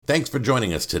Thanks for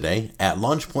joining us today at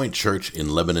Launch Point Church in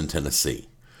Lebanon, Tennessee.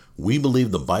 We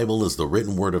believe the Bible is the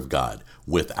written word of God,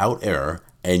 without error,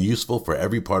 and useful for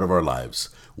every part of our lives.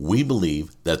 We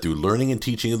believe that through learning and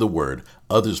teaching of the word,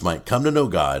 others might come to know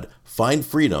God, find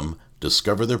freedom,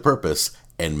 discover their purpose,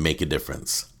 and make a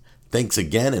difference. Thanks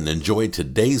again, and enjoy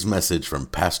today's message from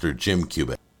Pastor Jim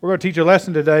Cubitt. We're going to teach a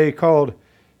lesson today called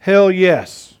Hell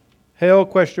Yes.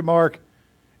 Hell, ?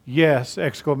 Yes, !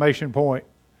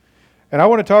 And I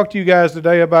want to talk to you guys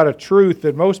today about a truth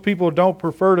that most people don't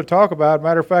prefer to talk about.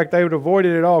 Matter of fact, they would avoid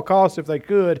it at all costs if they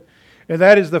could. And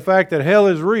that is the fact that hell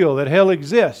is real, that hell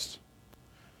exists.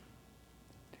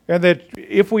 And that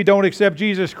if we don't accept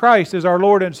Jesus Christ as our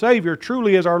Lord and Savior,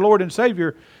 truly as our Lord and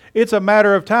Savior, it's a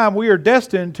matter of time. We are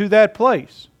destined to that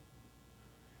place.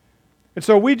 And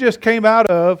so we just came out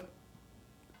of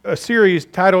a series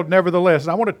titled Nevertheless.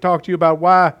 And I want to talk to you about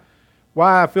why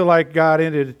I feel like God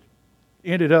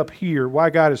ended up here,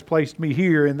 why God has placed me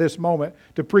here in this moment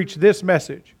to preach this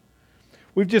message.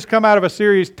 We've just come out of a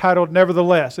series titled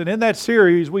Nevertheless. And in that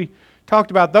series, we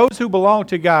talked about those who belong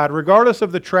to God, regardless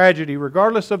of the tragedy,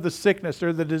 regardless of the sickness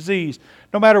or the disease,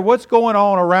 no matter what's going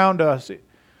on around us,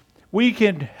 we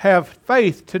can have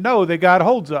faith to know that God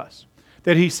holds us,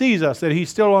 that He sees us, that He's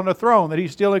still on the throne, that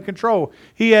He's still in control.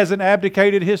 He hasn't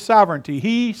abdicated His sovereignty.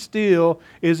 He still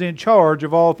is in charge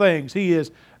of all things. He is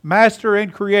master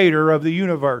and creator of the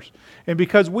universe. And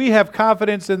because we have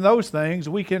confidence in those things,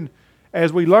 we can,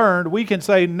 as we learned, we can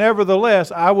say,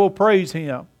 nevertheless, I will praise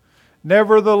Him.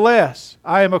 Nevertheless,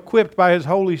 I am equipped by His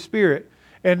Holy Spirit.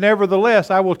 And nevertheless,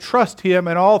 I will trust Him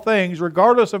in all things,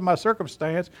 regardless of my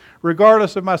circumstance,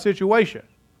 regardless of my situation.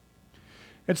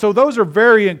 And so those are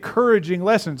very encouraging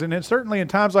lessons. And certainly in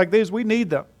times like these, we need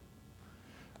them.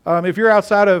 If you're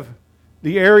outside of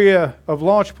the area of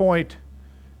Launch Point,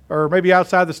 or maybe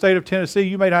outside the state of Tennessee,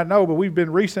 you may not know, but we've been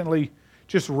recently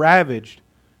just ravaged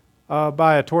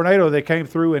by a tornado that came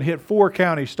through and hit 4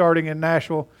 counties, starting in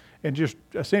Nashville, and just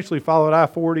essentially followed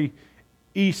I-40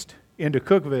 east into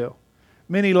Cookeville.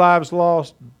 Many lives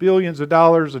lost, billions of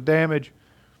dollars of damage.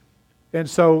 And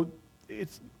so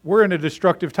we're in a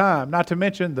destructive time, not to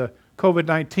mention the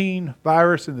COVID-19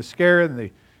 virus and the scare and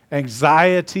the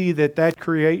anxiety that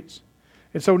creates.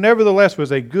 And so nevertheless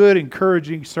was a good,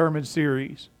 encouraging sermon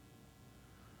series.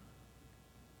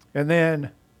 And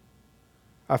then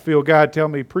I feel God tell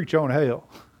me, preach on hell.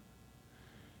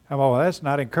 I'm all, well, that's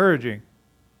not encouraging.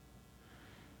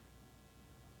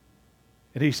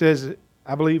 And He says,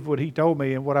 I believe what He told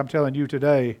me and what I'm telling you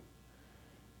today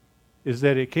is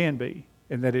that it can be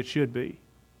and that it should be.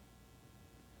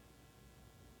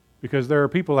 Because there are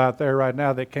people out there right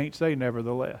now that can't say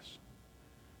nevertheless.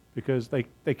 Because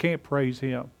they can't praise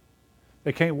Him.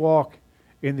 They can't walk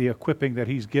in the equipping that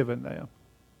He's given them.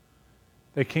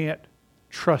 They can't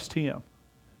trust Him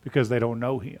because they don't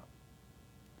know Him.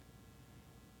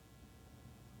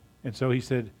 And so He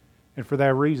said, and for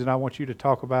that reason, I want you to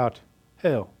talk about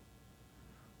hell.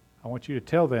 I want you to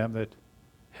tell them that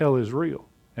hell is real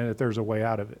and that there's a way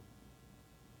out of it.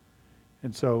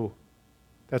 And so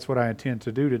that's what I intend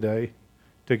to do today,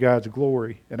 to God's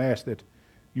glory, and ask that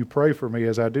you pray for me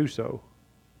as I do so.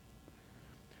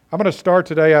 I'm going to start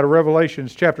today out of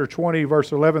Revelations chapter 20,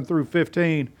 verse 11 through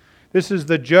 15. This is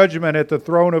the judgment at the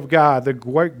throne of God, the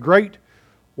great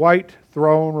white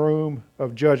throne room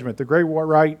of judgment, the great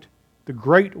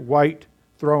white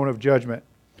throne of judgment.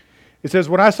 It says,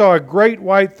 when I saw a great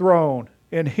white throne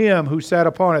and Him who sat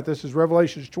upon it, this is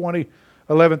Revelations 20,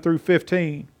 11 through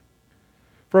 15,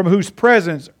 from whose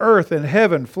presence earth and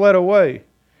heaven fled away,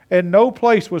 and no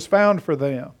place was found for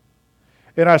them.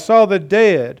 And I saw the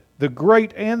dead, the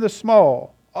great and the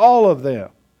small, all of them,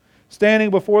 standing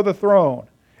before the throne,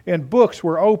 and books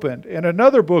were opened, and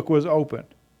another book was opened,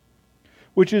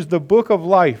 which is the book of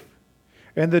life.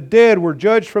 And the dead were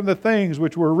judged from the things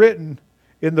which were written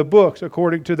in the books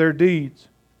according to their deeds.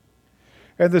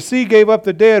 And the sea gave up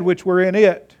the dead which were in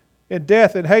it, and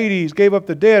death and Hades gave up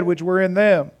the dead which were in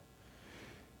them.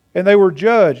 And they were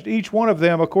judged, each one of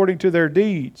them according to their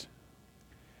deeds.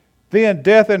 Then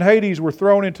death and Hades were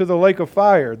thrown into the lake of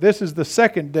fire. This is the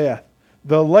second death,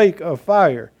 the lake of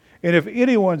fire. And if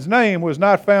anyone's name was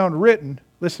not found written,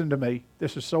 listen to me,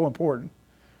 this is so important.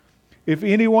 If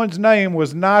anyone's name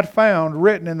was not found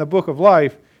written in the book of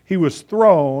life, he was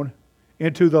thrown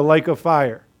into the lake of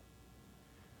fire.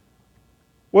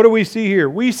 What do we see here?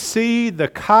 We see the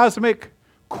cosmic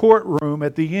courtroom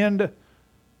at the end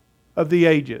of the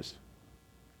ages.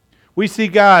 We see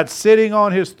God sitting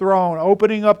on His throne,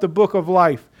 opening up the book of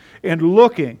life and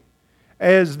looking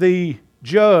as the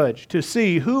judge to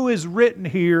see who is written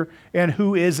here and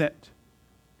who isn't.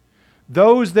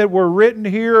 Those that were written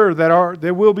here, or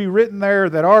that will be written there,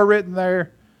 that are written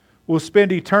there, will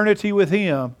spend eternity with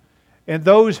Him. And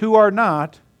those who are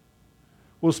not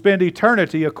will spend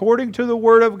eternity, according to the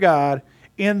Word of God,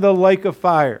 in the lake of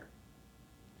fire.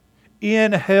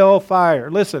 In hell fire.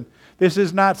 Listen, this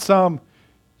is not some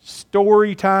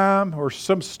story time or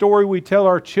some story we tell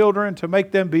our children to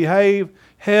make them behave.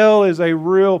 Hell is a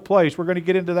real place. We're going to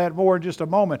get into that more in just a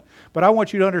moment. But I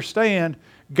want you to understand,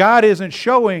 God isn't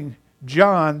showing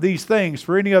John these things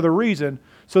for any other reason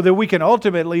so that we can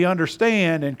ultimately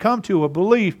understand and come to a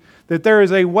belief that there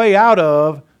is a way out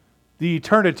of the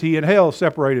eternity in hell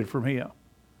separated from Him.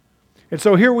 And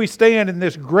so here we stand in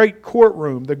this great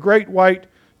courtroom, the great white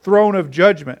throne of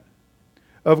judgment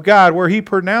of God, where He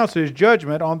pronounces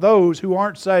judgment on those who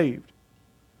aren't saved.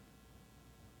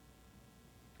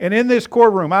 And in this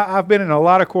courtroom, I've been in a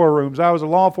lot of courtrooms. I was a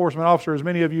law enforcement officer, as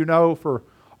many of you know, for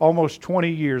almost 20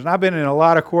 years. And I've been in a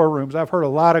lot of courtrooms. I've heard a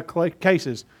lot of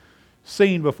cases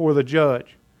seen before the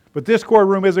judge. But this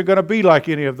courtroom isn't going to be like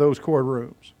any of those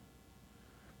courtrooms.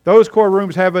 Those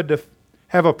courtrooms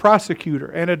have a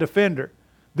prosecutor and a defender.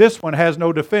 This one has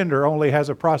no defender, only has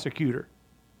a prosecutor.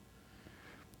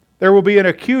 There will be an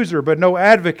accuser, but no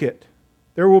advocate.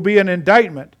 There will be an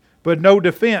indictment, but no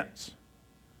defense.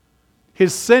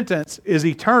 His sentence is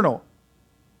eternal,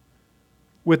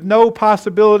 with no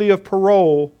possibility of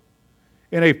parole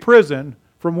in a prison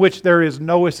from which there is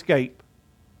no escape.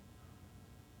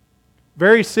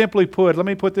 Very simply put, let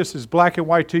me put this as black and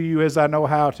white to you as I know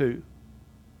how to.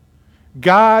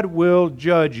 God will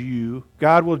judge you,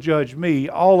 God will judge me,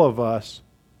 all of us,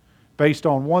 based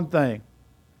on one thing,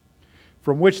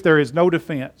 from which there is no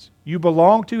defense. You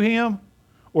belong to Him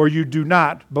or you do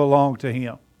not belong to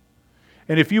Him.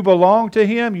 And if you belong to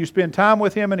Him, you spend time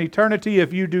with Him in eternity.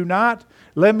 If you do not,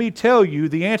 let me tell you,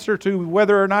 the answer to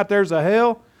whether or not there's a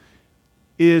hell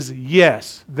is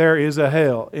yes, there is a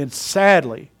hell. And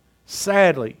sadly,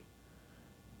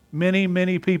 many,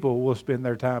 many people will spend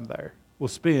their time there, will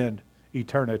spend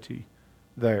eternity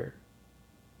there.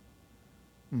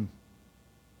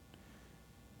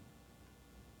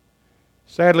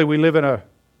 Sadly, we live in a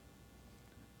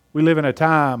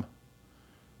time,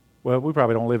 well, we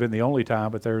probably don't live in the only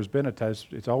time, but there's been a time,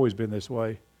 it's always been this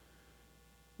way,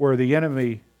 where the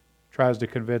enemy tries to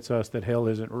convince us that hell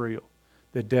isn't real,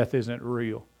 that death isn't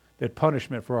real, that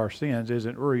punishment for our sins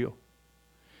isn't real.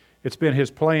 It's been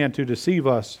his plan to deceive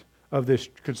us of this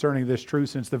concerning this truth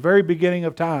since the very beginning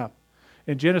of time.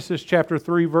 In Genesis chapter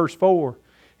 3, verse 4,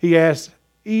 he asks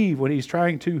Eve, when he's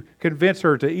trying to convince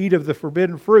her to eat of the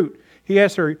forbidden fruit, he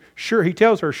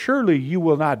tells her, surely you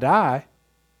will not die.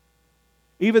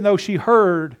 Even though she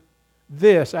heard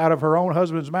this out of her own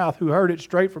husband's mouth, who heard it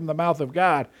straight from the mouth of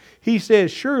God, he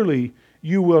says, surely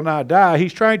you will not die.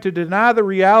 He's trying to deny the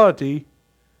reality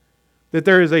that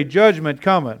there is a judgment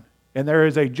coming, and there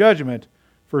is a judgment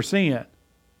for sin,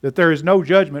 that there is no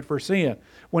judgment for sin,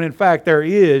 when in fact there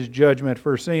is judgment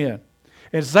for sin.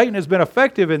 And Satan has been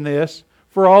effective in this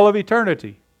for all of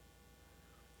eternity.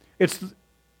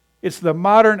 It's the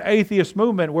modern atheist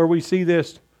movement where we see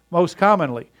this most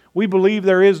commonly. We believe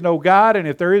there is no God, and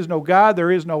if there is no God,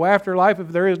 there is no afterlife. If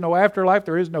there is no afterlife,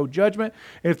 there is no judgment.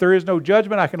 And if there is no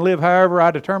judgment, I can live however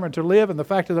I determine to live. And the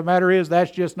fact of the matter is,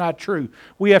 that's just not true.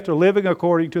 We have to live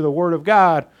according to the Word of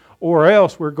God, or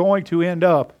else we're going to end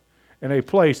up in a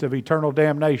place of eternal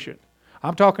damnation.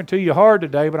 I'm talking to you hard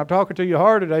today, but I'm talking to you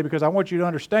hard today because I want you to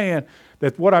understand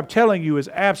that what I'm telling you is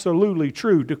absolutely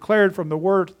true, declared from the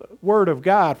Word of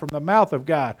God, from the mouth of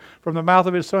God, from the mouth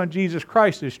of His Son Jesus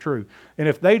Christ is true. And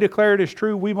if they declare it as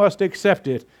true, we must accept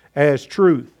it as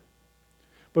truth.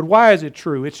 But why is it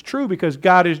true? It's true because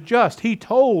God is just. He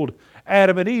told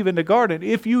Adam and Eve in the garden,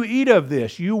 if you eat of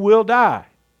this, you will die.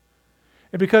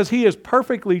 And because He is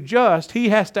perfectly just, He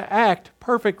has to act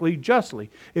perfectly justly.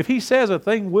 If He says a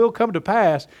thing will come to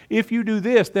pass, if you do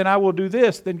this, then I will do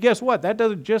this, then guess what? That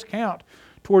doesn't just count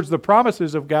towards the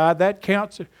promises of God. That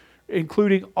counts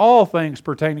including all things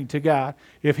pertaining to God.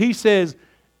 If He says,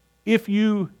 if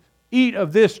you eat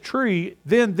of this tree,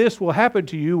 then this will happen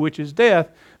to you, which is death,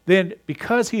 then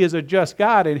because He is a just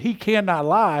God and He cannot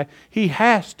lie, He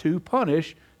has to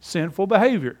punish sinful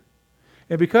behavior.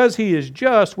 And because He is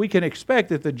just, we can expect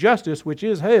that the justice, which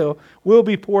is hell, will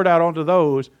be poured out onto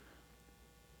those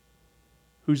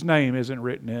whose name isn't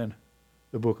written in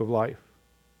the book of life.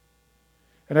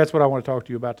 And that's what I want to talk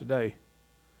to you about today.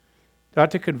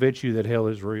 Not to convince you that hell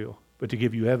is real, but to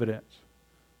give you evidence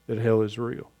that hell is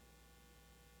real.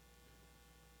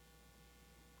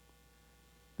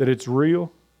 That it's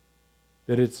real,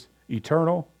 that it's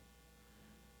eternal,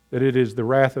 that it is the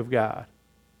wrath of God.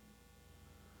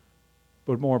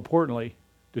 But more importantly,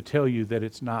 to tell you that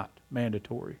it's not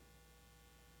mandatory.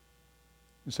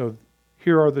 And so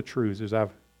here are the truths as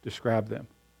I've described them.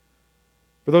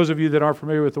 For those of you that aren't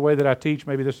familiar with the way that I teach,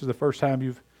 maybe this is the first time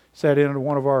you've sat in on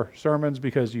one of our sermons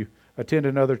because you attend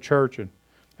another church, and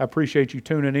I appreciate you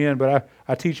tuning in, but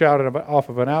I teach off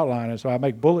of an outline, and so I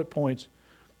make bullet points.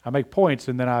 I make points,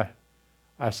 and then I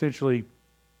essentially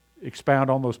expound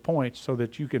on those points so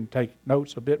that you can take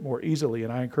notes a bit more easily,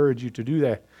 and I encourage you to do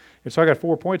that. And so I got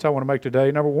 4 points I want to make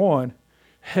today. Number one,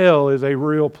 hell is a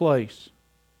real place.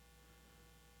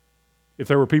 If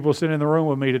there were people sitting in the room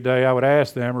with me today, I would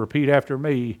ask them, repeat after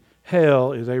me,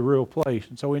 hell is a real place.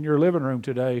 And so in your living room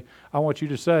today, I want you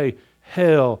to say,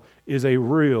 hell is a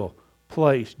real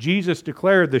place. Jesus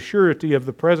declared the surety of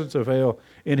the presence of hell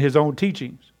in his own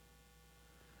teachings.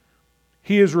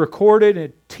 He is recorded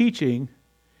in teaching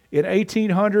in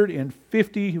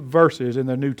 1,850 verses in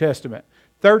the New Testament.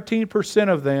 13%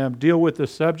 of them deal with the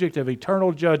subject of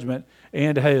eternal judgment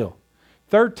and hell.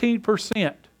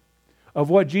 13% of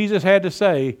what Jesus had to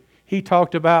say, he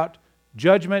talked about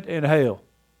judgment and hell,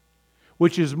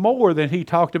 which is more than he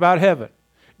talked about heaven.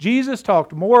 Jesus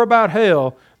talked more about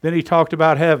hell than he talked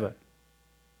about heaven.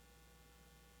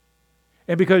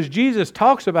 And because Jesus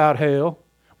talks about hell,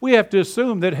 we have to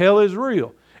assume that hell is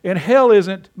real. And hell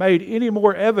isn't made any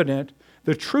more evident,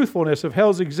 the truthfulness of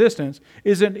hell's existence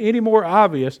isn't any more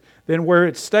obvious than where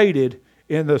it's stated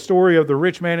in the story of the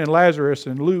rich man and Lazarus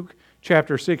in Luke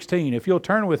chapter 16. If you'll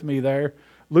turn with me there,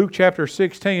 Luke chapter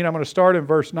 16, I'm going to start in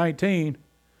verse 19.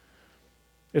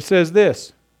 It says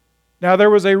this, "Now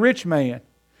there was a rich man,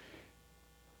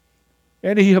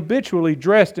 and he habitually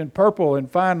dressed in purple and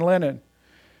fine linen,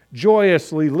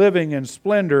 joyously living in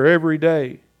splendor every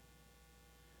day.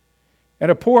 And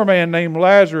a poor man named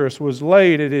Lazarus was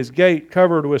laid at his gate,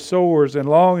 covered with sores and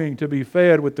longing to be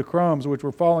fed with the crumbs which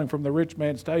were falling from the rich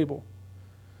man's table.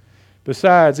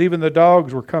 Besides, even the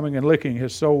dogs were coming and licking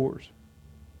his sores.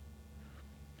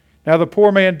 Now the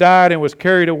poor man died and was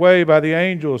carried away by the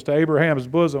angels to Abraham's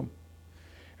bosom.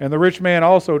 And the rich man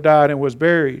also died and was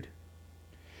buried.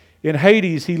 In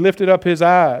Hades he lifted up his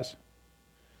eyes,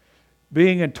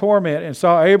 being in torment, and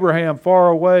saw Abraham far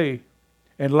away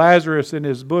and Lazarus in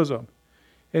his bosom.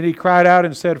 And he cried out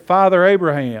and said, Father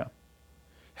Abraham,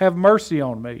 have mercy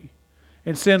on me,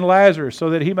 and send Lazarus so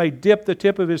that he may dip the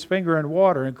tip of his finger in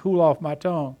water and cool off my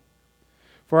tongue.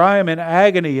 For I am in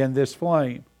agony in this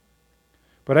flame.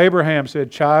 But Abraham said,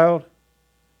 Child,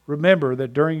 remember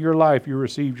that during your life you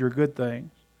received your good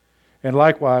things, and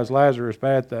likewise Lazarus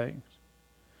bad things.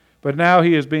 But now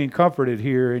he is being comforted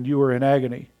here, and you are in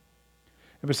agony.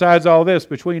 And besides all this,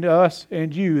 between us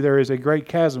and you there is a great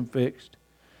chasm fixed,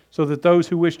 so that those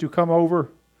who wish to come over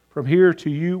from here to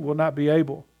you will not be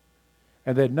able,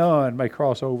 and that none may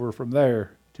cross over from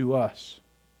there to us."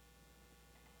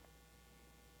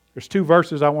 There's two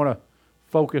verses I want to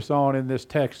focus on in this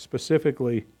text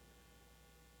specifically.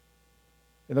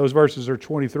 And those verses are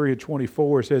 23 and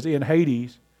 24. It says, in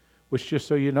Hades, which just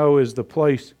so you know is the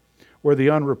place where the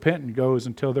unrepentant goes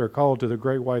until they're called to the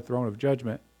great white throne of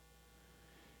judgment.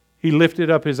 He lifted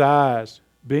up his eyes,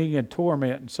 being in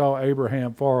torment, and saw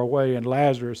Abraham far away and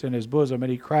Lazarus in his bosom.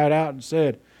 And he cried out and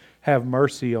said, have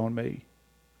mercy on me,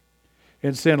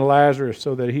 and send Lazarus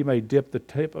so that he may dip the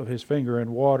tip of his finger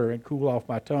in water and cool off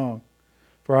my tongue,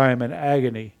 for I am in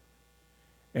agony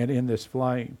and in this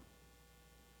flame.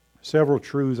 Several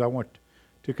truths I want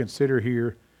to consider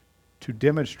here to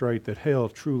demonstrate that hell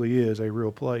truly is a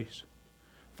real place.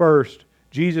 First,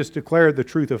 Jesus declared the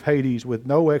truth of Hades with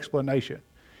no explanation.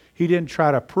 He didn't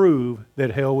try to prove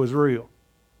that hell was real.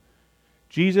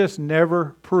 Jesus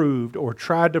never proved or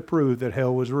tried to prove that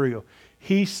hell was real.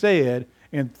 He said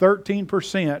in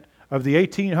 13% of the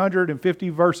 1,850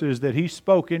 verses that he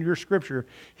spoke in your scripture,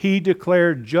 he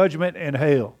declared judgment and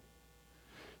hell.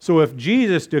 So if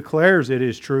Jesus declares it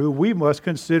is true, we must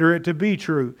consider it to be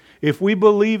true. If we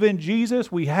believe in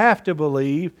Jesus, we have to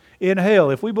believe in hell.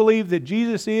 If we believe that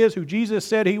Jesus is who Jesus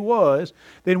said he was,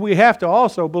 then we have to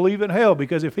also believe in hell,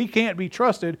 because if he can't be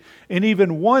trusted in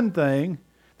even one thing,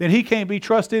 then he can't be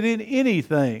trusted in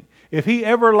anything. If he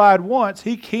ever lied once,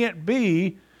 he can't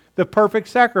be the perfect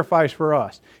sacrifice for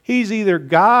us. He's either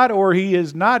God or he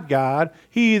is not God.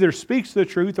 He either speaks the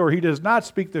truth or he does not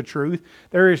speak the truth.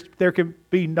 There can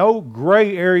be no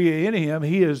gray area in him.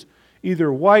 He is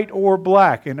either white or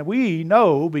black. And we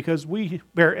know, because we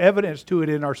bear evidence to it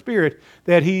in our spirit,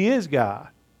 that he is God.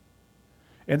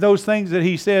 And those things that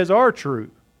he says are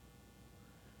true.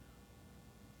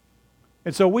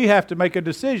 And so we have to make a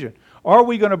decision. Are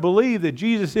we going to believe that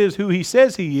Jesus is who he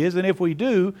says he is, and if we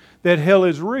do, that hell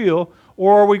is real?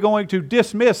 Or are we going to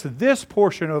dismiss this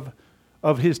portion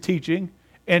of his teaching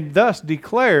and thus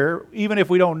declare, even if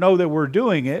we don't know that we're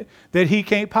doing it, that he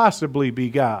can't possibly be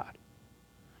God.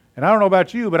 And I don't know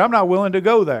about you, but I'm not willing to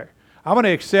go there. I'm going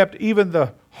to accept even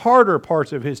the harder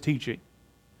parts of his teaching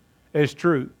as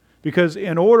true. Because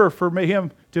in order for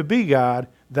him to be God,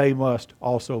 they must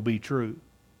also be true.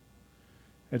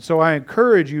 And so I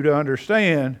encourage you to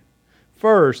understand,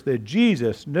 first, that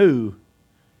Jesus knew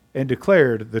and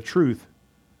declared the truth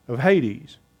of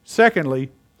Hades. Secondly,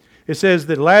 it says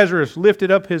that Lazarus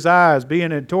lifted up his eyes,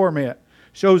 being in torment,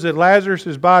 shows that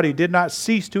Lazarus' body did not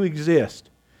cease to exist.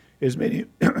 As many,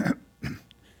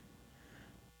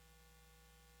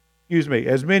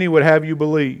 as many would have you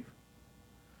believe.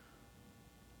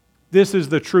 This is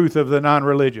the truth of the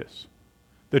non-religious.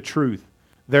 The truth.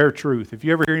 Their truth. If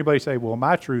you ever hear anybody say, well,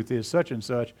 my truth is such and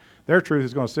such, their truth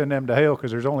is going to send them to hell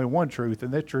because there's only one truth,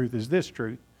 and that truth is this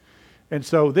truth. And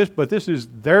so this is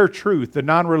their truth, the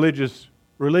non-religious,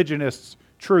 religionists'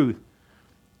 truth,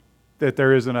 that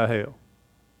there isn't a hell.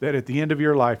 That at the end of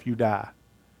your life you die.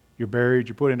 You're buried,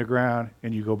 you're put in the ground,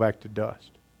 and you go back to dust.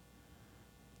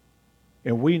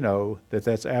 And we know that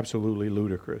that's absolutely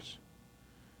ludicrous.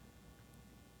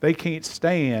 They can't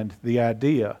stand the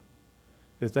idea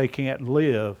that they can't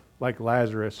live like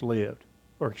Lazarus lived.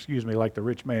 Or like the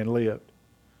rich man lived.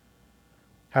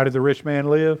 How did the rich man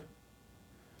live?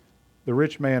 The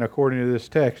rich man, according to this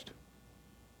text,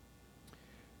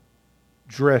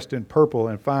 dressed in purple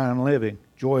and fine living,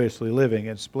 joyously living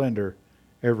in splendor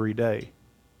every day.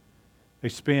 They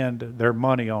spend their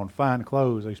money on fine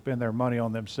clothes. They spend their money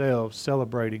on themselves,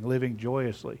 celebrating, living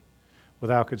joyously,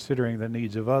 without considering the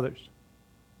needs of others.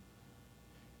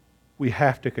 We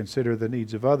have to consider the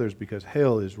needs of others because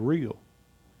hell is real.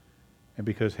 And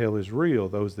because hell is real,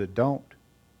 those that don't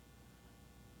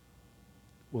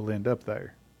will end up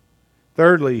there.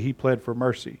 Thirdly, he pled for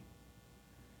mercy.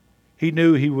 He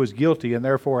knew he was guilty and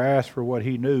therefore asked for what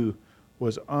he knew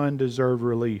was undeserved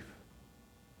relief.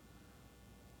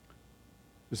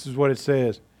 This is what it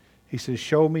says. He says,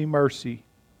 show me mercy.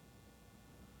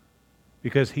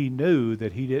 Because he knew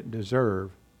that he didn't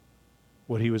deserve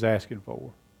what he was asking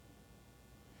for.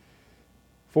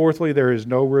 Fourthly, there is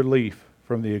no relief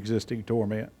from the existing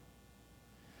torment.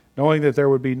 Knowing that there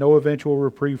would be no eventual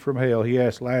reprieve from hell, he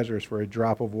asked Lazarus for a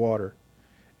drop of water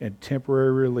and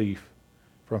temporary relief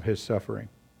from his suffering.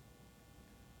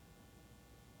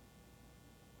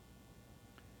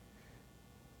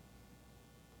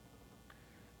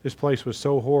 This place was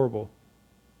so horrible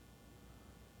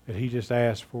that he just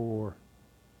asked for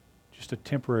just a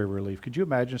temporary relief. Could you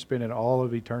imagine spending all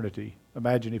of eternity,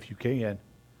 imagine if you can,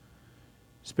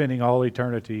 spending all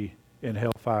eternity in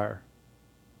hellfire?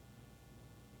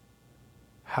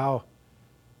 How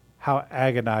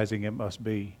agonizing it must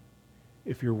be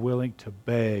if you're willing to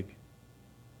beg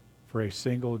for a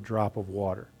single drop of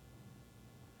water,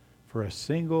 for a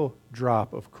single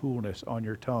drop of coolness on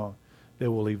your tongue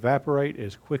that will evaporate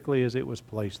as quickly as it was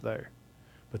placed there.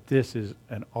 But this is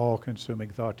an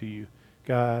all-consuming thought to you.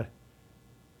 God,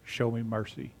 show me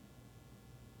mercy.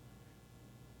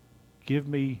 Give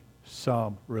me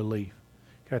some relief.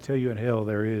 Can I tell you, in hell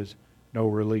there is no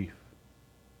relief.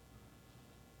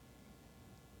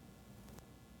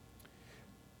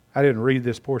 I didn't read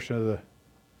this portion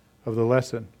of the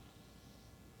lesson.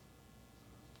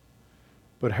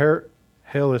 But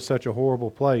hell is such a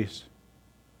horrible place.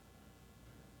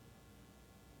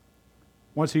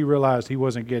 Once he realized he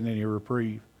wasn't getting any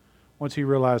reprieve, once he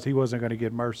realized he wasn't going to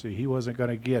get mercy, he wasn't going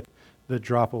to get the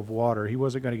drop of water, he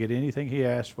wasn't going to get anything he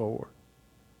asked for,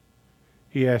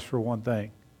 he asked for one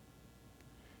thing.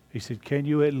 He said, can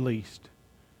you at least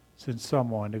send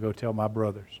someone to go tell my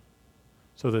brothers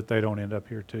so that they don't end up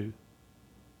here too?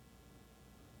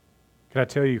 Can I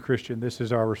tell you, Christian, this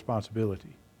is our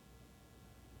responsibility.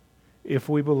 If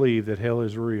we believe that hell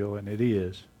is real, and it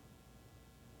is,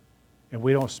 and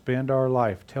we don't spend our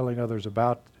life telling others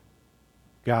about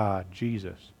God,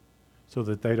 Jesus, so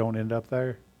that they don't end up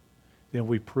there, then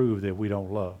we prove that we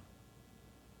don't love.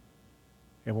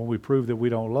 And when we prove that we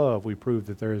don't love, we prove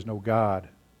that there is no God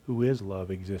who is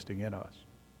love existing in us.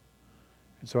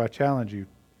 And so I challenge you,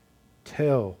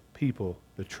 tell people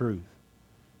the truth.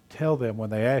 Tell them when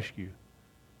they ask you,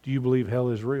 do you believe hell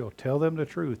is real? Tell them the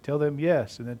truth. Tell them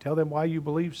yes, and then tell them why you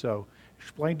believe so.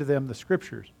 Explain to them the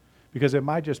scriptures, because it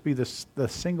might just be the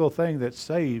single thing that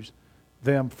saves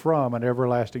them from an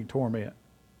everlasting torment.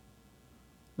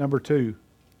 Number 2,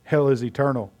 hell is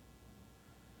eternal.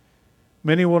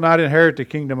 Many will not inherit the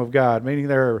kingdom of God, meaning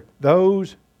there are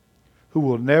those who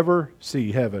will never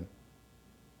see heaven.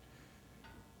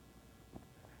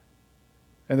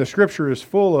 And the scripture is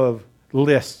full of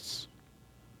lists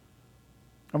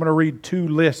I'm going to read two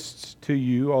lists to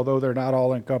you, although they're not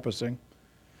all encompassing,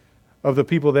 of the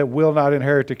people that will not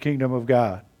inherit the kingdom of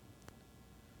God.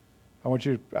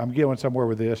 I'm going somewhere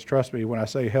with this. Trust me when I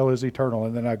say hell is eternal,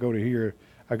 and then I go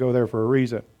there for a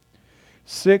reason.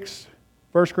 1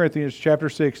 Corinthians chapter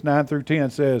 6, 9 through 10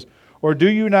 says, "Or do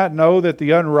you not know that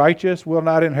the unrighteous will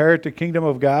not inherit the kingdom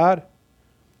of God?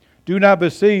 Do not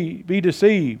be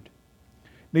deceived.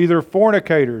 Neither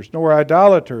fornicators, nor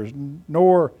idolaters,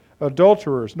 nor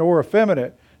adulterers, nor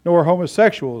effeminate, nor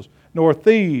homosexuals, nor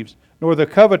thieves, nor the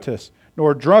covetous,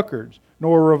 nor drunkards,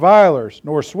 nor revilers,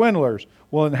 nor swindlers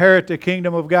will inherit the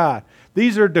kingdom of God."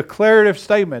 These are declarative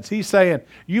statements. He's saying,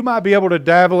 you might be able to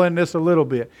dabble in this a little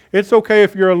bit. It's okay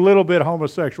if you're a little bit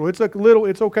homosexual. It's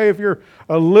okay if you're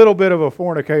a little bit of a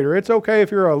fornicator. It's okay if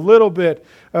you're a little bit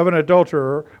of an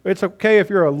adulterer. It's okay if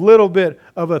you're a little bit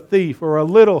of a thief or a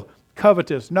little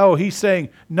covetous. No, he's saying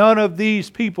none of these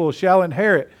people shall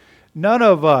inherit. None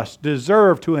of us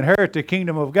deserve to inherit the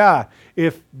kingdom of God.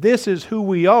 If this is who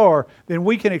we are, then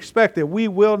we can expect that we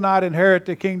will not inherit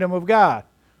the kingdom of God.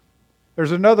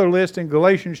 There's another list in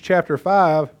Galatians chapter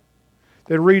 5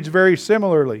 that reads very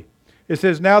similarly. It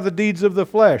says, "Now the deeds of the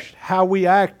flesh," how we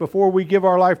act before we give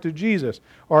our life to Jesus,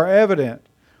 "are evident.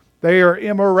 They are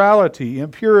immorality,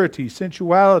 impurity,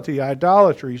 sensuality,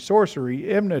 idolatry,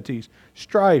 sorcery, enmities,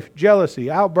 strife,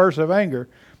 jealousy, outbursts of anger,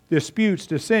 disputes,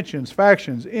 dissensions,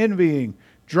 factions, envying,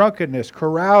 drunkenness,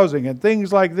 carousing, and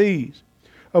things like these,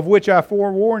 of which I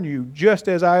forewarn you, just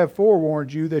as I have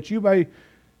forewarned you,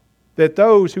 that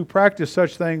those who practice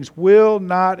such things will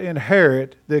not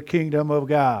inherit the kingdom of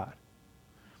God."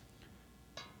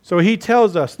 So he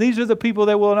tells us these are the people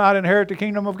that will not inherit the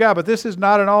kingdom of God. But this is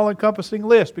not an all-encompassing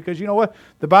list, because you know what?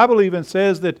 The Bible even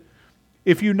says that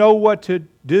if you know what to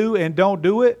do and don't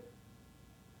do it,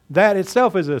 that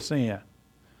itself is a sin.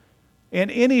 And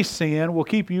any sin will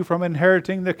keep you from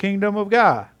inheriting the kingdom of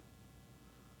God.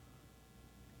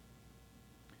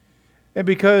 And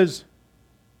because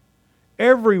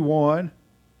everyone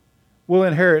will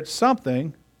inherit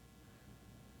something,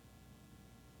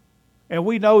 and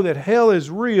we know that hell is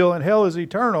real and hell is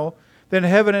eternal, then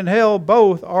heaven and hell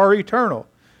both are eternal,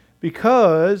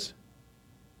 because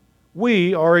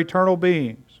we are eternal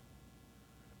beings.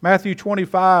 Matthew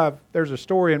 25, there's a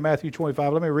story in Matthew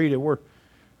 25. Let me read it. We're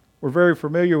very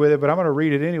familiar with it, but I'm going to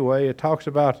read it anyway. It talks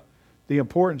about the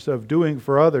importance of doing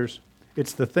for others.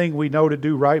 It's the thing we know to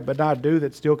do right but not do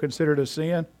that's still considered a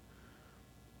sin.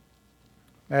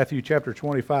 Matthew chapter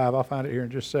 25. I'll find it here in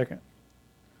just a second.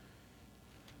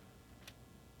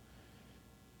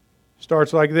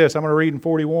 Starts like this. I'm going to read in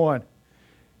 41.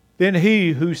 "Then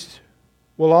he who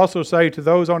will also say to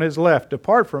those on his left,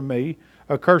 'Depart from me,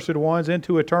 accursed ones,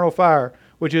 into eternal fire,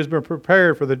 which has been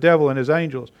prepared for the devil and his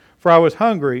angels. For I was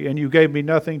hungry, and you gave me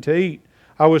nothing to eat.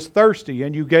 I was thirsty,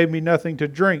 and you gave me nothing to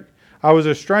drink. I was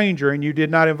a stranger, and you did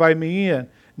not invite me in.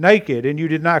 Naked, and you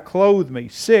did not clothe me.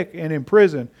 Sick and in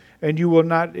prison, and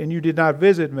you did not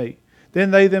visit me.'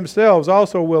 Then they themselves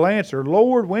also will answer,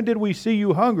 'Lord, when did we see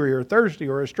you hungry or thirsty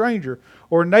or a stranger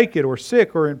or naked or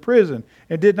sick or in prison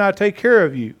and did not take care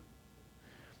of you?'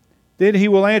 Then he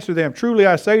will answer them, 'Truly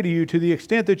I say to you, to the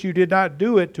extent that you did not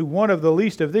do it to one of the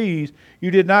least of these, you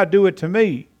did not do it to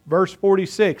me.'" Verse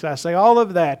 46. I say all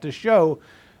of that to show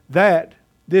that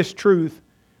this truth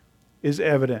is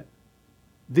evident.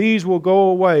 These will go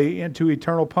away into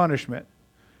eternal punishment,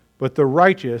 but the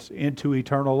righteous into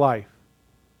eternal life.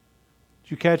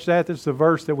 Did you catch that? That's the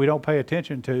verse that we don't pay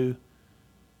attention to.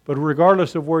 But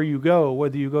regardless of where you go,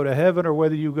 whether you go to heaven or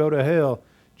whether you go to hell,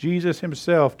 Jesus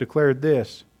himself declared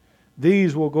this: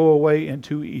 "These will go away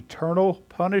into eternal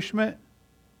punishment,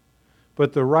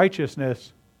 but the righteous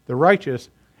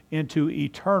into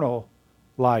eternal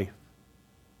life."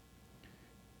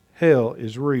 Hell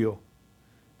is real.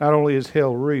 Not only is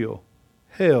hell real,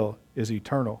 hell is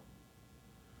eternal.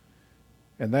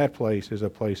 And that place is a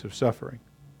place of suffering.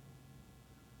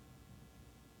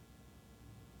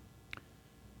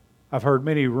 I've heard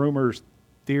many rumors,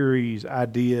 theories,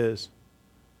 ideas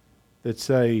that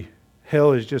say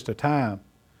hell is just a time.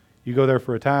 You go there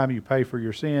for a time, you pay for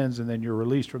your sins, and then you're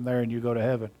released from there and you go to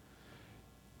heaven.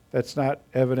 That's not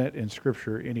evident in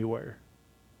Scripture anywhere.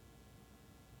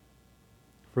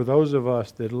 For those of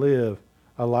us that live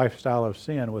a lifestyle of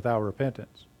sin without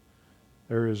repentance,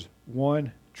 there is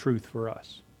one truth for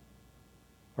us,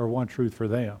 or one truth for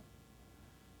them,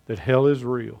 that hell is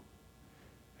real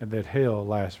and that hell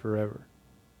lasts forever.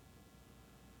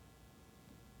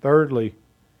 Thirdly,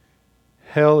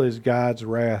 hell is God's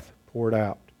wrath poured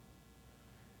out.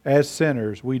 As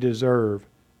sinners, we deserve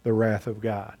the wrath of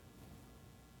God.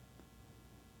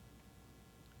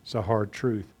 It's a hard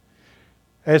truth.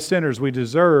 As sinners, we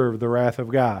deserve the wrath of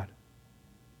God.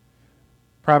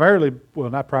 Primarily, well,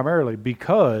 not primarily,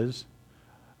 because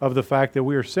of the fact that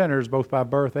we are sinners both by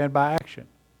birth and by action.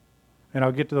 And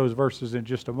I'll get to those verses in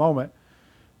just a moment.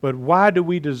 But why do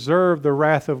we deserve the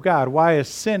wrath of God? Why is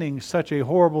sinning such a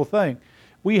horrible thing?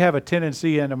 We have a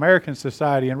tendency in American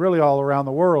society and really all around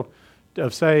the world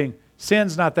of saying,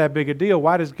 sin's not that big a deal.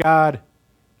 Why does God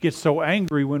get so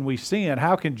angry when we sin?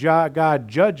 How can God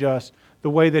judge us the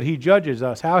way that He judges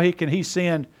us? How can He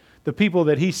send the people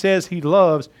that He says He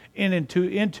loves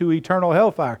into eternal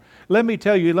hellfire? Let me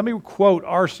tell you, let me quote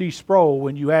R.C. Sproul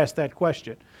when you ask that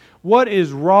question. What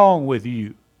is wrong with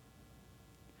you?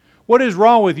 What is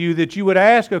wrong with you that you would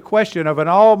ask a question of an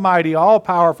almighty,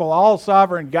 all-powerful,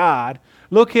 all-sovereign God,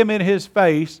 look Him in His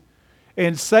face,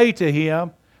 and say to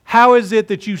Him, how is it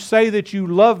that you say that you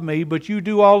love me, but you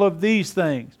do all of these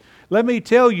things? Let me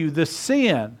tell you, the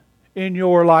sin in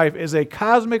your life is a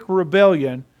cosmic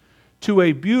rebellion to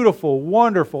a beautiful,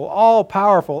 wonderful,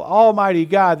 all-powerful, almighty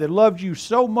God that loved you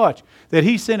so much that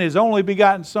He sent His only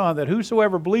begotten Son, that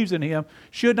whosoever believes in Him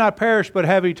should not perish but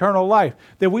have eternal life,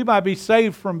 that we might be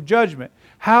saved from judgment.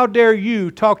 How dare you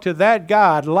talk to that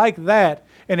God like that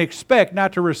and expect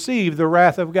not to receive the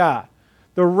wrath of God?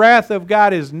 The wrath of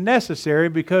God is necessary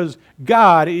because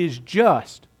God is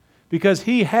just, because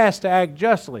He has to act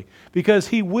justly, because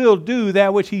He will do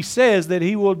that which He says that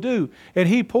He will do, and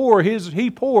He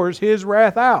pours His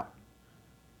wrath out.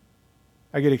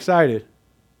 I get excited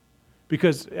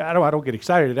because I don't get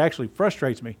excited. It actually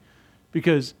frustrates me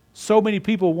because so many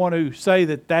people want to say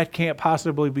that that can't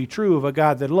possibly be true of a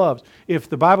God that loves. If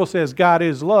the Bible says God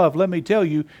is love, let me tell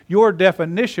you, your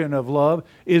definition of love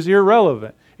is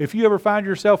irrelevant. If you ever find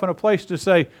yourself in a place to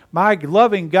say, my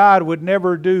loving God would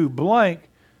never do blank,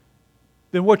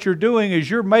 then what you're doing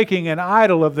is you're making an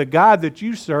idol of the God that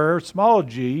you serve, small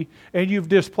g, and you've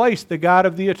displaced the God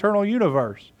of the eternal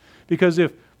universe. Because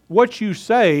if what you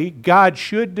say God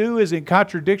should do is in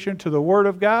contradiction to the Word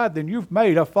of God, then you've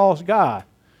made a false God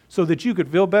so that you could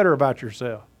feel better about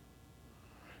yourself.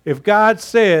 If God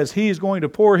says He is going to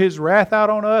pour His wrath out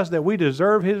on us, that we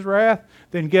deserve His wrath,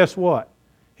 then guess what?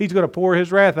 He's going to pour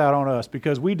His wrath out on us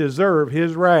because we deserve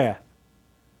His wrath.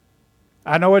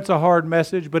 I know it's a hard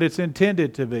message, but it's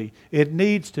intended to be. It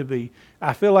needs to be.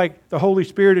 I feel like the Holy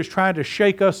Spirit is trying to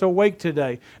shake us awake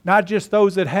today. Not just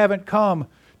those that haven't come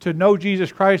to know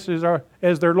Jesus Christ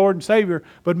as their Lord and Savior,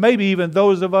 but maybe even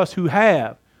those of us who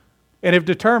have and have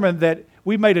determined that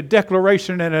we made a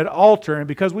declaration in an altar, and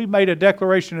because we made a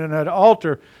declaration in an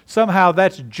altar, somehow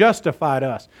that's justified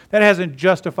us. That hasn't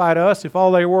justified us if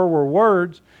all they were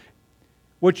words.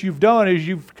 What you've done is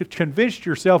you've convinced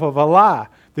yourself of a lie,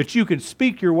 that you can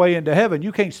speak your way into heaven.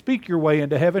 You can't speak your way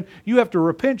into heaven. You have to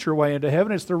repent your way into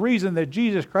heaven. It's the reason that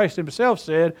Jesus Christ Himself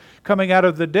said, coming out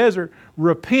of the desert,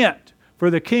 repent, for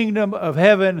the kingdom of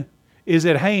heaven is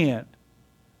at hand.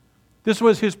 This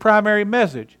was His primary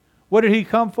message. What did He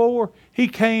come for? He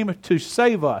came to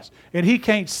save us. And He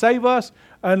can't save us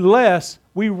unless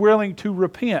we're willing to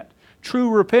repent. True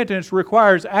repentance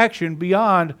requires action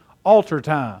beyond altar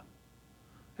time.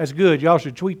 That's good. Y'all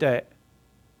should tweet that.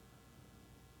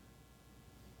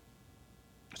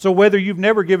 So whether you've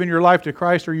never given your life to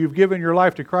Christ or you've given your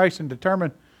life to Christ and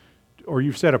determined, or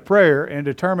you've said a prayer and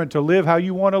determined to live how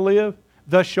you want to live,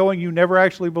 thus showing you never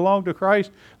actually belong to Christ,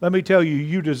 let me tell you,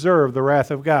 you deserve the wrath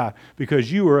of God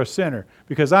because you are a sinner,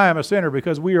 because I am a sinner,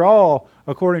 because we are all,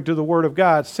 according to the Word of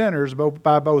God, sinners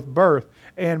by both birth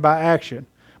and by action.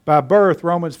 By birth,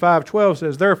 Romans 5:12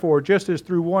 says, therefore, just as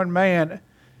through one man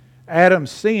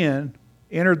Adam's sin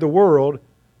entered the world,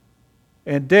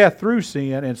 and death through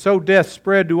sin, and so death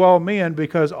spread to all men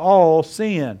because all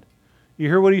sinned. You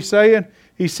hear what he's saying?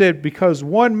 He said, because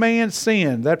one man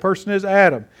sinned, that person is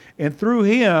Adam, and through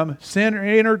him sin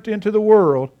entered into the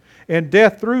world, and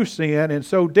death through sin, and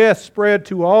so death spread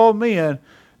to all men,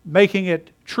 making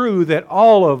it true that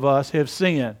all of us have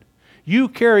sinned. You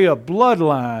carry a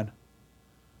bloodline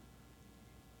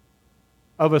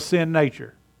of a sin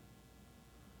nature.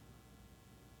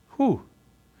 Whew.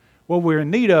 What we're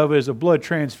in need of is a blood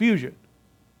transfusion.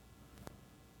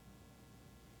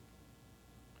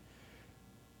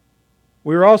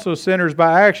 We're also sinners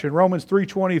by action. Romans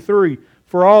 3:23,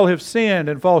 for all have sinned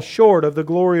and fall short of the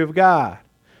glory of God.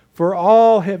 For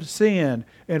all have sinned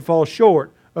and fall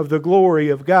short of the glory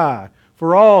of God.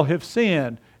 For all have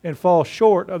sinned and fall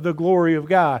short of the glory of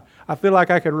God. I feel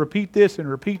like I could repeat this and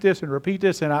repeat this and repeat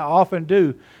this, and I often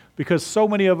do, because so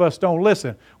many of us don't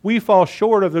listen. We fall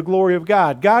short of the glory of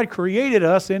God. God created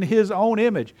us in His own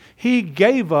image. He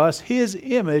gave us His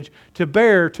image to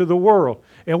bear to the world.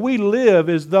 And we live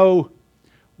as though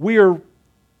we're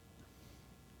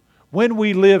When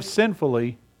we live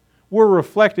sinfully, we're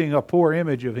reflecting a poor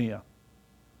image of Him.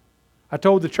 I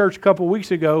told the church a couple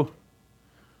weeks ago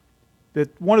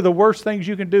that one of the worst things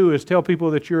you can do is tell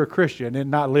people that you're a Christian and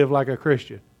not live like a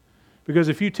Christian. Because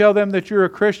if you tell them that you're a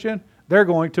Christian, they're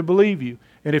going to believe you.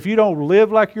 And if you don't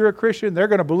live like you're a Christian, they're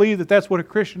going to believe that that's what a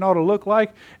Christian ought to look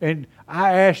like. And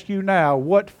I ask you now,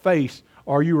 what face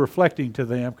are you reflecting to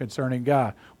them concerning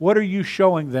God? What are you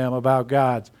showing them about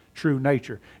God's true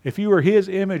nature? If you are His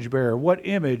image bearer, what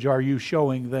image are you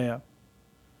showing them?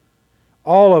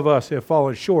 All of us have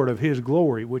fallen short of His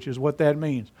glory, which is what that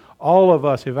means. All of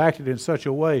us have acted in such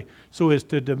a way so as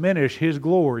to diminish His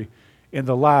glory in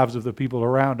the lives of the people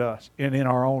around us and in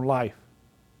our own life.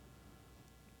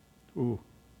 Ooh.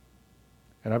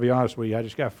 And I'll be honest with you, I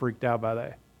just got freaked out by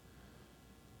that.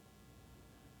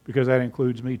 Because that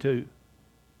includes me too.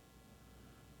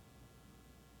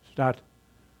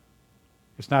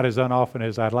 It's not as unoften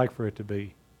as I'd like for it to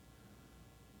be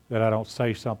that I don't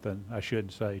say something I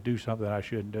shouldn't say, do something I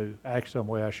shouldn't do, act some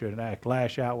way I shouldn't act,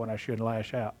 lash out when I shouldn't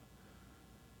lash out.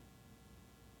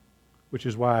 Which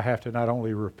is why I have to not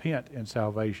only repent in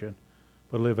salvation,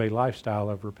 but live a lifestyle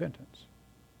of repentance.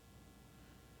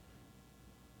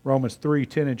 Romans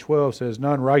 3:10 and 12 says,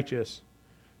 none righteous,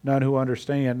 none who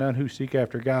understand, none who seek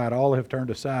after God. All have turned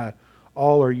aside.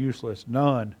 All are useless.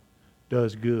 None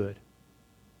does good.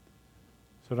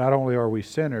 So not only are we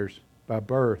sinners by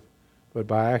birth, but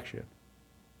by action.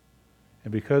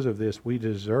 And because of this, we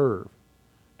deserve,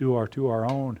 to our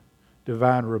own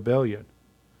divine rebellion,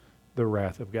 the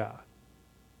wrath of God.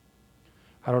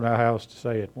 I don't know how else to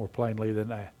say it more plainly than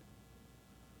that.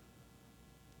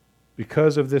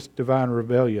 Because of this divine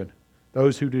rebellion,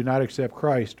 those who do not accept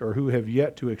Christ or who have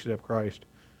yet to accept Christ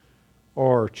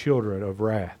are children of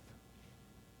wrath.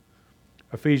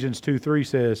 Ephesians 2:3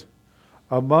 says,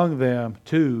 among them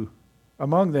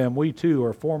we too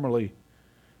are formerly,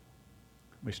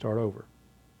 let me start over.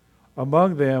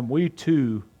 Among them we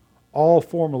too all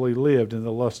formerly lived in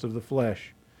the lust of the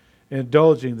flesh,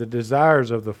 indulging the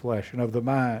desires of the flesh and of the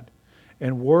mind,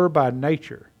 and were by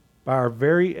nature, by our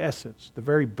very essence, the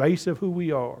very base of who we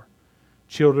are,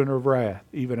 children of wrath,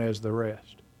 even as the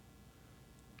rest.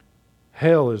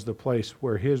 Hell is the place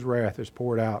where His wrath is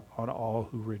poured out on all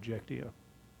who reject Him.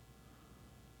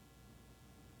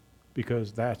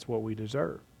 Because that's what we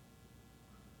deserve.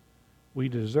 We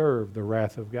deserve the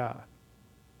wrath of God.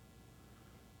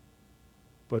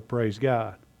 But praise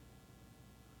God.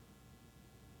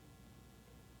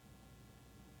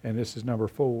 And this is number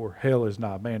 4. Hell is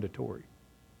not mandatory.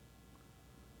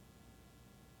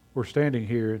 We're standing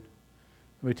here.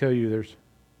 Let me tell you, there's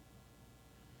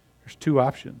 2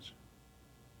 options.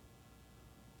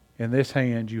 In this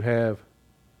hand, you have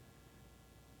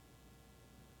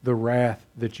the wrath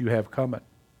that you have coming.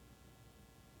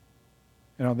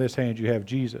 And on this hand, you have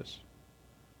Jesus.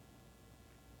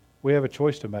 We have a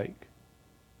choice to make.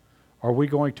 Are we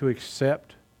going to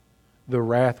accept the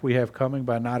wrath we have coming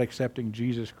by not accepting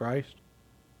Jesus Christ?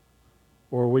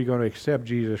 Or are we going to accept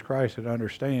Jesus Christ and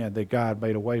understand that God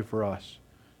made a way for us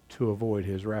to avoid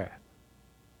His wrath?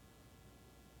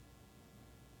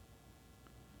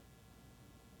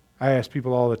 I ask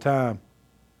people all the time,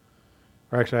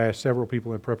 or actually I asked several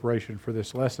people in preparation for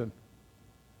this lesson,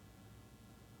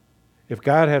 if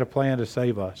God had a plan to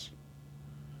save us,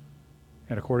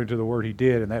 and according to the Word He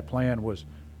did, and that plan was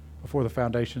before the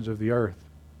foundations of the earth,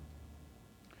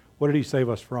 what did He save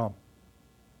us from?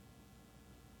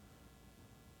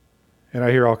 And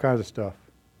I hear all kinds of stuff.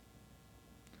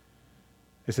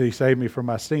 They say He saved me from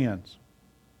my sins,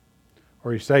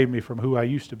 or He saved me from who I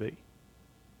used to be.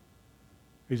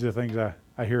 These are the things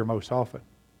I hear most often.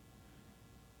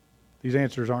 These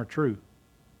answers aren't true.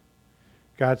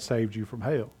 God saved you from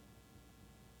hell.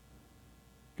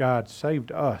 God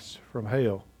saved us from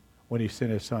hell when He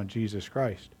sent His Son, Jesus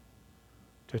Christ,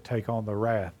 to take on the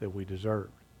wrath that we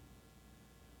deserved.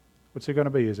 What's it going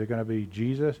to be? Is it going to be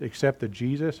Jesus, accept the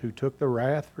Jesus who took the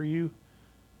wrath for you?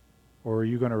 Or are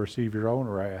you going to receive your own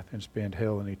wrath and spend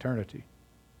hell in eternity?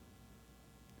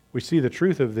 We see the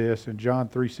truth of this in John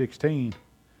 3:16,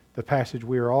 the passage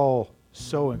we are all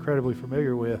so incredibly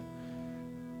familiar with.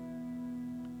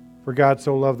 For God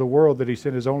so loved the world that He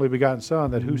sent His only begotten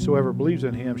Son, that whosoever believes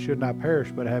in Him should not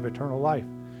perish but have eternal life.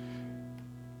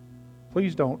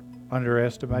 Please don't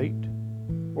underestimate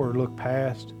or look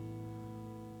past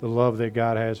the love that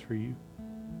God has for you.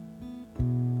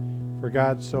 For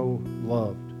God so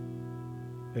loved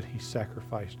that He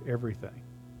sacrificed everything.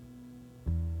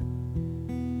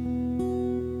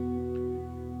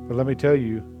 But let me tell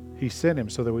you, He sent Him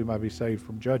so that we might be saved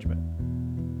from judgment,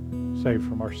 saved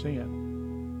from our sin,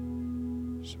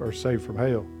 or saved from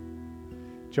hell.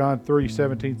 John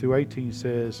 3:17 through 18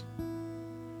 says,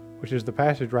 which is the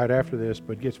passage right after this,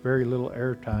 but gets very little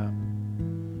airtime.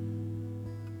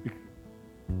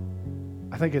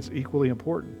 I think it's equally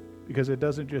important because it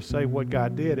doesn't just say what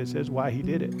God did, it says why he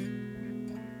did it.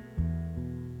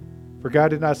 For God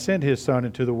did not send his Son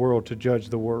into the world to judge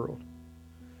the world,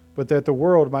 but that the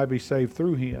world might be saved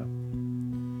through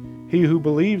him. He who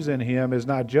believes in him is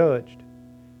not judged.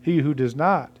 He who does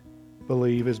not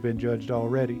believe has been judged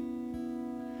already,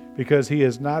 because he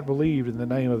has not believed in the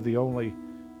name of the only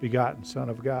begotten Son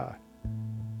of God.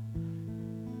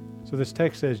 So this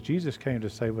text says Jesus came to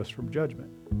save us from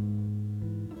judgment,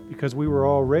 because we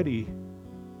already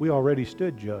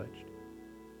stood judged.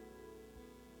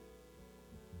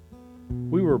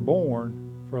 We were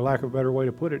born, for lack of a better way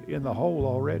to put it, in the hole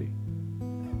already.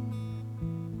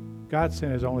 God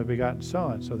sent his only begotten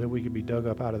Son so that we could be dug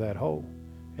up out of that hole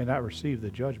and not receive the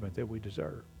judgment that we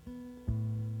deserve.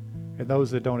 And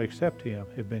those that don't accept him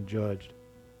have been judged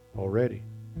already.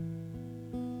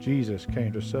 Jesus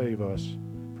came to save us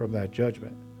from that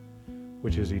judgment,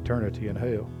 which is eternity in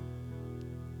hell.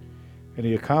 And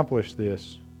he accomplished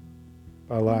this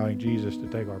by allowing Jesus to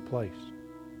take our place.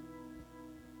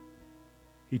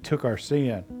 He took our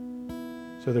sin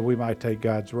so that we might take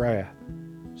God's wrath,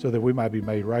 so that we might be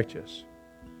made righteous,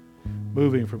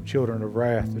 moving from children of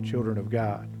wrath to children of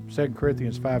God. 2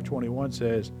 Corinthians 5:21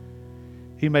 says,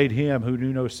 he made him who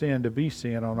knew no sin to be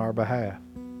sin on our behalf,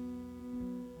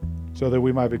 so that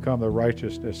we might become the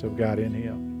righteousness of God in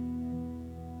him.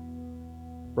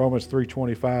 Romans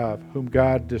 3:25, whom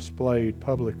God displayed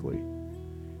publicly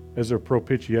as a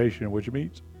propitiation, which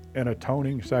means an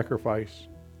atoning sacrifice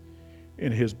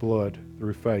in his blood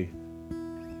through faith,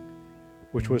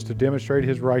 which was to demonstrate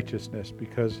his righteousness,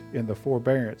 because in the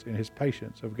forbearance and his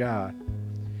patience of God,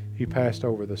 he passed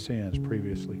over the sins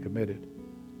previously committed.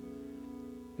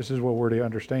 This is what we're to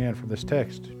understand from this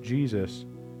text. Jesus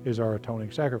is our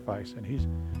atoning sacrifice, and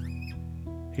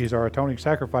he's our atoning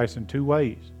sacrifice in two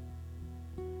ways.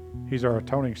 He's our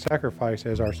atoning sacrifice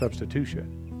as our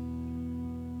substitution.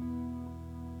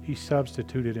 He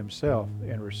substituted himself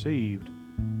and received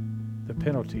the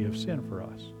penalty of sin for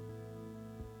us.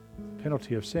 The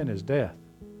penalty of sin is death.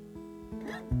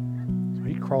 So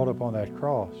he crawled up on that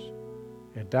cross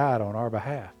and died on our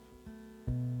behalf.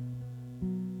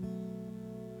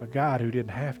 A God who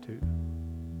didn't have to.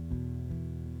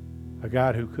 A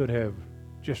God who could have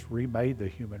just remade the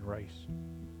human race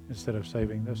instead of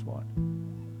saving this one.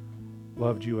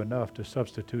 Loved you enough to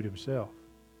substitute himself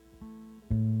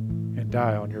and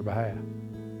die on your behalf.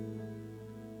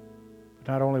 But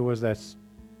not only was that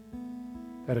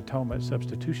atonement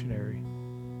substitutionary,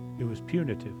 it was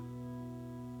punitive.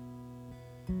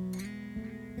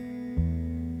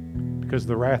 Because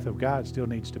the wrath of God still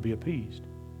needs to be appeased.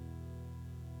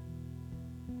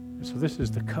 And so this is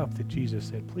the cup that Jesus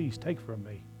said, please take from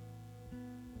me.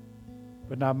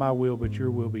 But not my will, but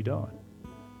your will be done.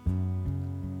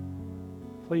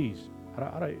 Please,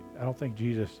 I don't think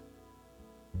Jesus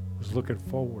was looking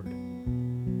forward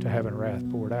to having wrath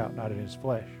poured out, not in his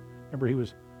flesh. Remember, he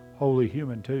was wholly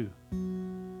human too.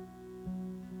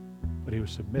 But he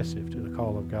was submissive to the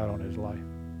call of God on his life.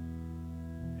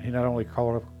 And he not only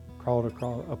crawled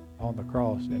up on the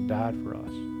cross and died for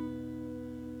us,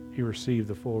 he received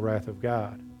the full wrath of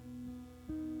God.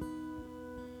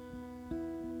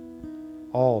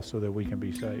 All so that we can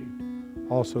be saved.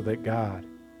 All so that God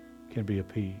can be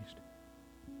appeased.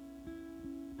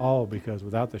 All because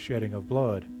without the shedding of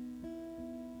blood,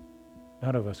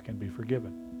 none of us can be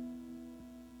forgiven.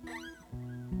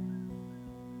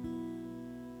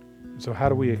 And so how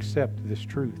do we accept this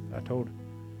truth? I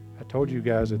told you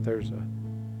guys that there's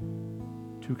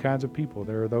two kinds of people.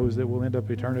 There are those that will end up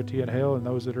eternity in hell and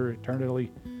those that are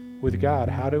eternally with God.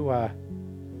 How do I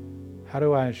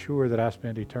ensure that I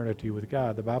spend eternity with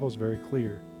God? The Bible's very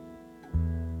clear.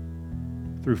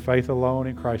 Through faith alone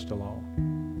in Christ alone.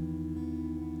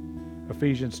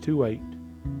 Ephesians 2:8,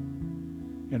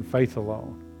 in faith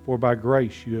alone. For by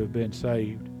grace you have been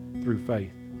saved through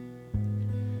faith.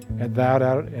 And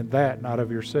that not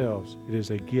of yourselves. It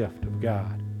is a gift of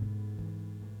God.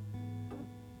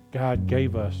 God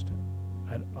gave us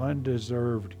an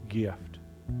undeserved gift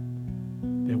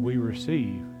that we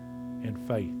receive in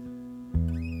faith.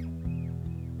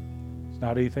 It's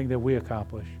not anything that we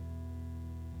accomplish.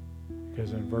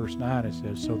 Because in verse 9 it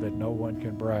says, so that no one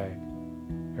can brag.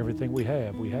 Everything we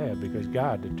have because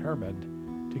God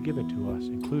determined to give it to us,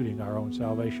 including our own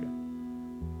salvation.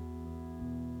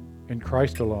 In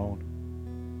Christ alone.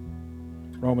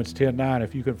 Romans 10:9,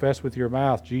 if you confess with your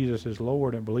mouth Jesus is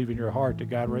Lord and believe in your heart that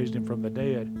God raised him from the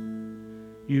dead,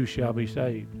 you shall be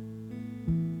saved.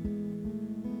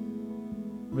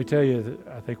 Let me tell you that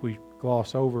I think we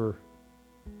gloss over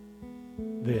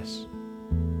this.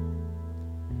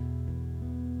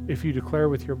 If you declare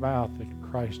with your mouth that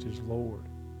Christ is Lord,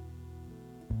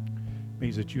 it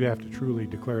means that you have to truly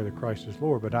declare that Christ is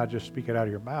Lord, but not just speak it out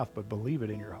of your mouth, but believe it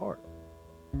in your heart.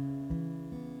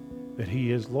 That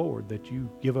He is Lord, that you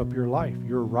give up your life,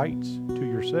 your rights to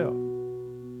yourself.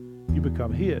 You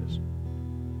become His.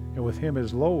 And with Him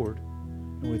as Lord,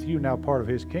 and with you now part of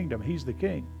His kingdom, He's the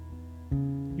King.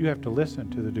 You have to listen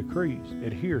to the decrees,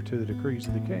 adhere to the decrees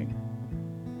of the King.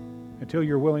 Until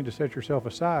you're willing to set yourself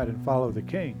aside and follow the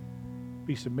King,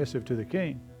 be submissive to the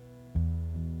King,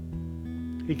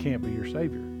 He can't be your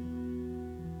Savior.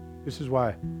 This is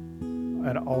why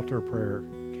an altar prayer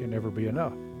can never be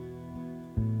enough.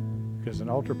 Because an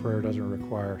altar prayer doesn't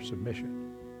require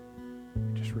submission.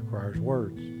 It just requires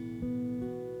words.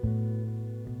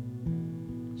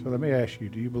 So let me ask you,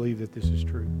 do you believe that this is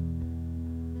true?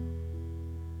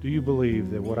 Do you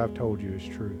believe that what I've told you is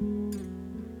true?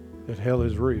 That hell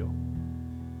is real?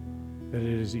 That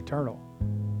it is eternal?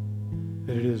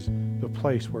 That it is the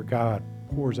place where God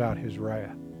pours out His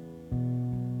wrath?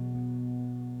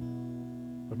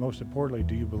 But most importantly,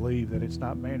 do you believe that it's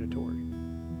not mandatory?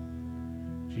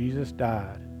 Jesus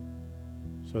died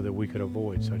so that we could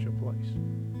avoid such a place.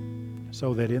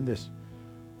 So that in this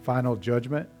final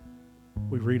judgment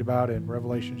we read about in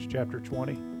Revelation chapter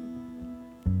 20,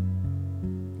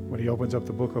 when He opens up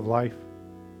the book of life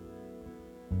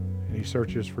and He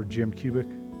searches for Jim Cubic,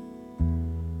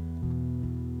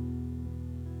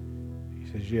 He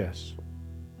says, yes,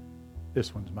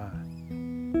 this one's mine.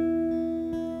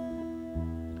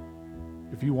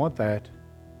 If you want that,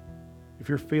 if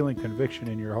you're feeling conviction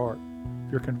in your heart,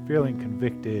 if you're feeling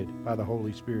convicted by the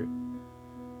Holy Spirit,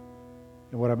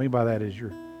 and what I mean by that is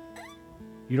you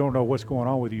don't know what's going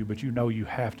on with you, but you know you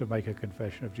have to make a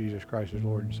confession of Jesus Christ as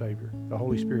Lord and Savior. The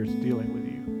Holy Spirit's dealing with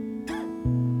you.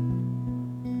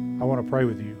 I want to pray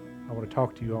with you. I want to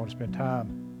talk to you. I want to spend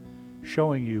time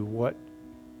showing you what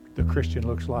the Christian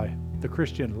looks like, the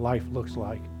Christian life looks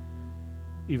like,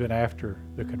 even after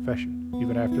the confession,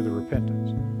 even after the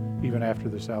repentance, even after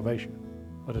the salvation.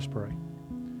 Let us pray.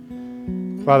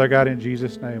 Father God, in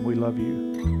Jesus' name, we love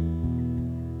you.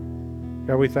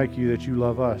 God, we thank you that you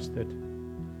love us, that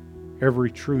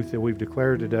every truth that we've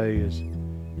declared today is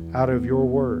out of your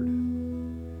word.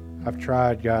 I've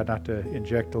tried, God, not to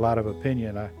inject a lot of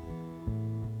opinion. I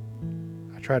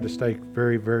tried to stay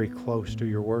very, very close to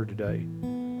your word today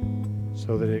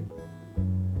so that it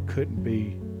couldn't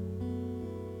be,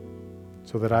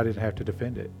 so that I didn't have to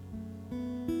defend it.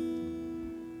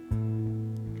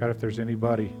 God, if there's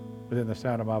anybody within the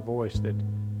sound of my voice that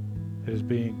is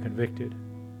being convicted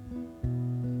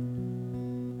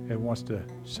and wants to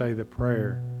say the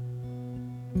prayer,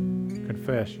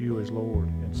 confess you as Lord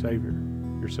and Savior,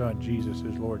 your Son Jesus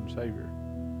is Lord and Savior,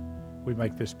 we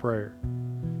make this prayer.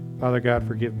 Father God,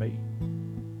 forgive me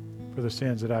for the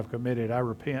sins that I've committed. I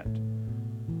repent.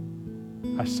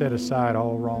 I set aside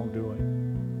all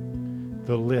wrongdoing.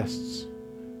 The lists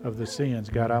of the sins,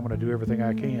 God, I'm going to do everything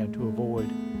I can to avoid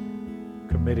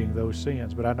committing those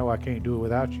sins. But I know I can't do it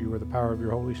without you or the power of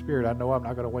your Holy Spirit. I know I'm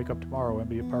not going to wake up tomorrow and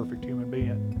be a perfect human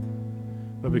being.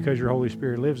 But because your Holy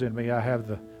Spirit lives in me, I have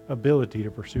the ability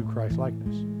to pursue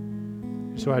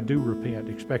Christ-likeness. So I do repent,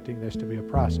 expecting this to be a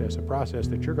process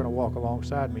that you're going to walk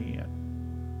alongside me in.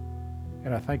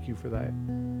 And I thank you for that.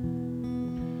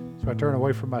 So I turn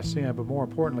away from my sin, but more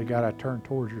importantly, God, I turn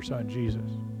towards your Son,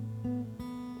 Jesus.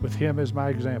 With him as my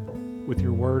example, with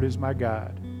your word as my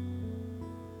guide,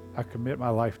 I commit my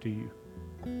life to you.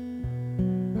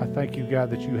 I thank you, God,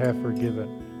 that you have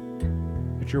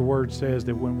forgiven. That your word says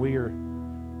that when we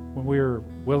are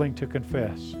willing to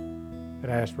confess and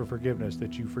ask for forgiveness,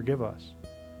 that you forgive us.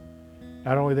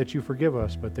 Not only that you forgive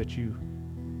us, but that you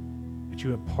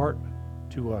impart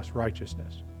to us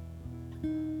righteousness.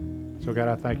 So God,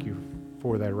 I thank you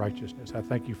for that righteousness. I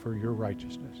thank you for your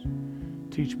righteousness.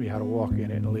 Teach me how to walk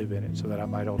in it and live in it so that I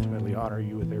might ultimately honor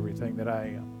you with everything that I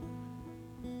am.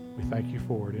 We thank you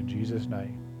for it in Jesus'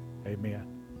 name. Amen.